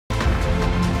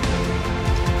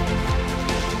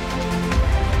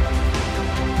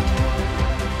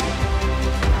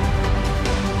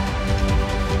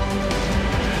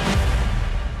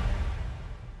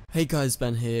Hey guys,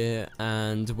 Ben here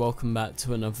and welcome back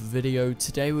to another video.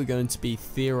 Today we're going to be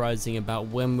theorizing about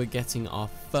when we're getting our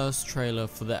first trailer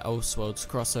for the Elseworlds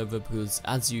crossover, because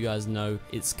as you guys know,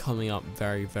 it's coming up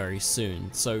very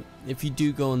soon. So if you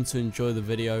do go on to enjoy the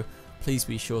video, please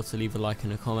be sure to leave a like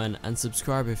and a comment and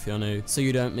subscribe if you're new so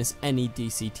you don't miss any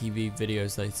DCTV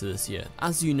videos later this year.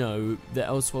 As you know, the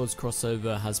Elseworlds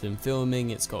crossover has been filming,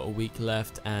 it's got a week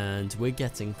left and we're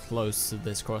getting close to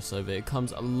this crossover. It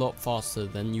comes a lot faster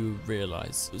than you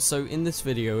realize. So in this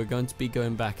video we're going to be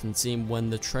going back and seeing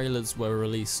when the trailers were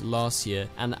released last year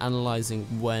and analysing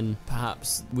when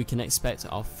perhaps we can expect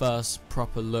our first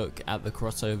proper look at the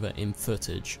crossover in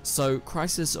footage. So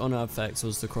Crisis on Earth X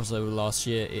was the crossover last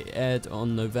year. It aired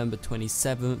on November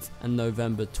 27th and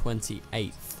November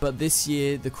 28th. But this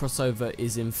year the crossover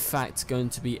is in fact going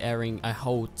to be airing a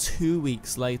whole 2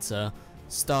 weeks later,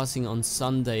 starting on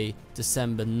Sunday,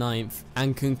 December 9th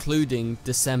and concluding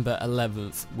December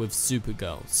 11th with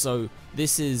Supergirl. So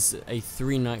this is a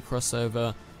 3-night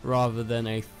crossover rather than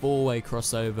a 4-way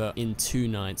crossover in 2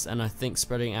 nights, and I think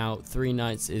spreading out 3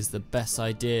 nights is the best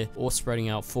idea, or spreading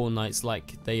out 4 nights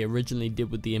like they originally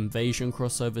did with the Invasion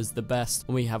crossover is the best,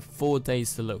 and we have 4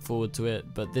 days to look forward to it,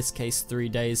 but this case 3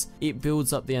 days. It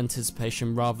builds up the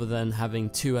anticipation rather than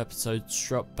having 2 episodes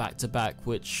drop back to back,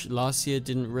 which last year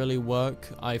didn't really work.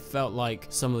 I felt like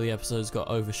some of the episodes got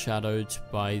overshadowed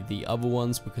by the other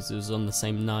ones because it was on the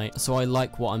same night, so I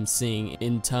like what I'm seeing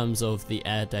in terms of the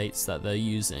air dates that they're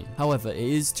using. However, it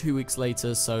is 2 weeks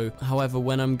later, so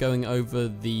when I'm going over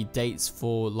the dates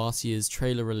for last year's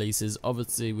trailer releases,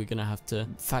 obviously we're going to have to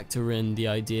factor in the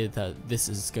idea that this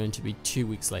is going to be 2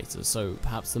 weeks later, so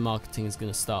perhaps the marketing is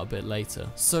going to start a bit later.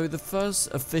 So the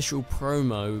first official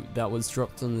promo that was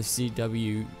dropped on the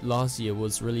CW last year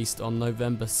was released on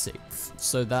November 6th,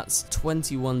 so that's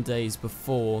 21 days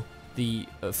before the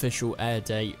official air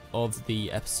date of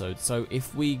the episode. So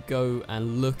if we go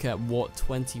and look at what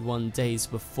 21 days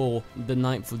before the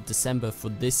 9th of December for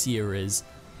this year is,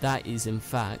 that is in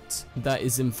fact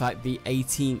the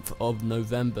 18th of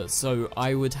November. So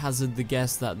I would hazard the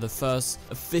guess that the first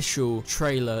official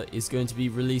trailer is going to be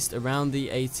released around the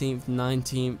 18th,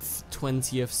 19th,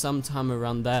 20th, sometime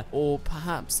around there, or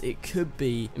perhaps it could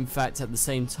be in fact at the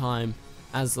same time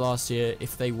as last year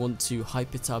if they want to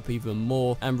hype it up even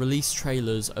more and release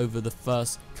trailers over the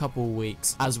first couple of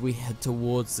weeks as we head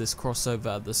towards this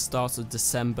crossover at the start of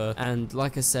December. And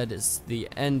like I said, it's the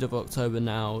end of October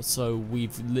now, so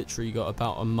we've literally got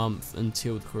about a month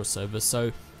until the crossover.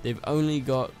 So they've only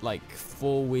got like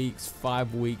 4 weeks,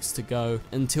 5 weeks to go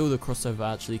until the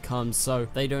crossover actually comes, so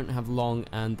they don't have long,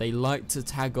 and they like to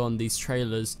tag on these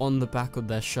trailers on the back of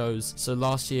their shows. So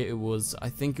last year I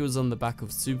think it was on the back of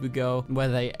Supergirl where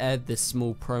they aired this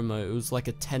small promo. It was like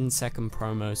a 10-second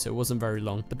promo, so it wasn't very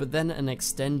long. But then an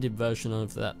extended version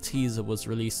of that teaser was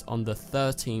released on the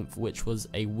 13th, which was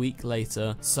a week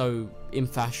later. So in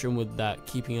fashion with that,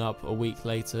 keeping up a week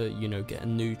later, you know, get a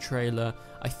new trailer.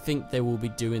 I think they will be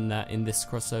doing that in this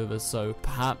crossover, so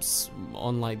perhaps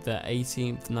on like the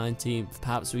 18th, 19th,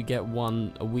 perhaps we get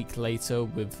one a week later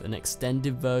with an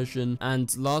extended version.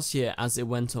 And last year, as it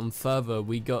went on further,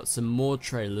 we got some more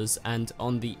trailers, and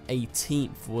on the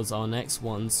 18th was our next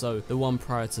one. So the one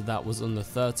prior to that was on the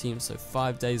 13th, so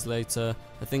 5 days later.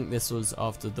 I think this was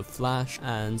after The Flash,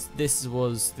 and this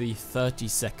was the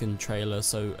 30-second trailer,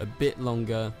 so a bit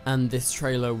longer, and this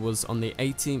trailer was on the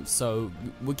 18th, so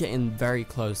we're getting very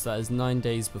close. That is 9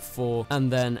 days before.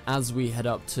 And then as we head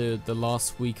up to the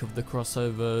last week of the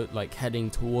crossover, like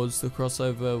heading towards the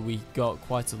crossover, we got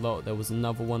quite a lot. There was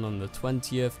another one on the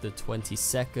 20th, the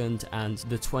 22nd and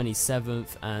the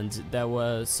 27th, and there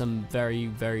were some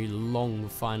very long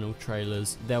final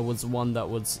trailers. There was one that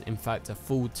was in fact a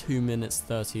full 2 minutes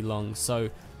 30 long, so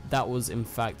that was in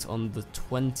fact on the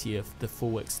 20th, the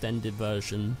full extended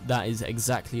version. That is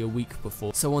exactly a week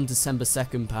before. So on December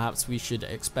 2nd, perhaps we should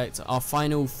expect our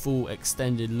final full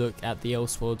extended look at the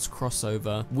Elseworlds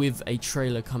crossover, with a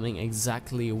trailer coming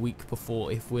exactly a week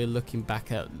before if we're looking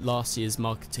back at last year's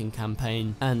marketing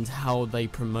campaign and how they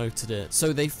promoted it.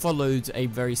 So they followed a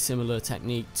very similar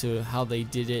technique to how they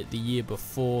did it the year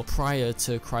before, prior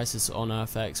to Crisis on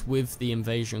Earth X, with the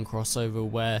Invasion crossover,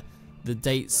 where the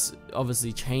dates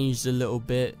obviously changed a little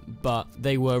bit, but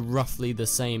they were roughly the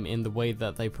same in the way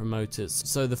that they promote it.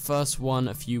 So the first one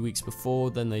a few weeks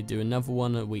before, then they do another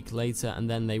one a week later, and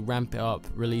then they ramp it up,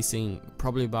 releasing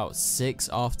probably about 6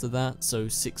 after that. So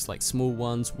 6 like small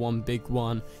ones, 1 big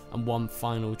one, and 1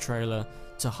 final trailer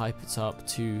to hype it up,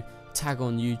 to tag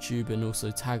on YouTube and also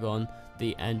tag on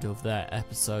the end of their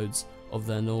episodes of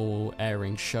their normal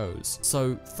airing shows.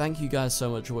 So thank you guys so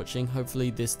much for watching. Hopefully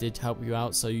this did help you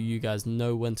out, so you guys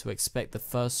know when to expect the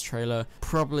first trailer,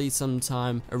 probably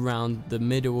sometime around the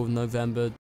middle of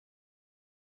November.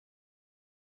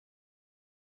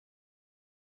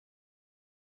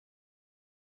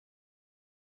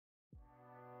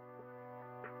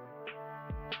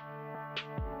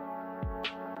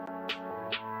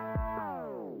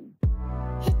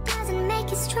 It doesn't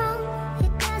make us strong,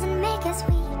 it doesn't make us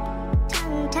weak.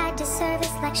 Tongue tied to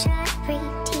service like sharp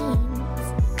preteen.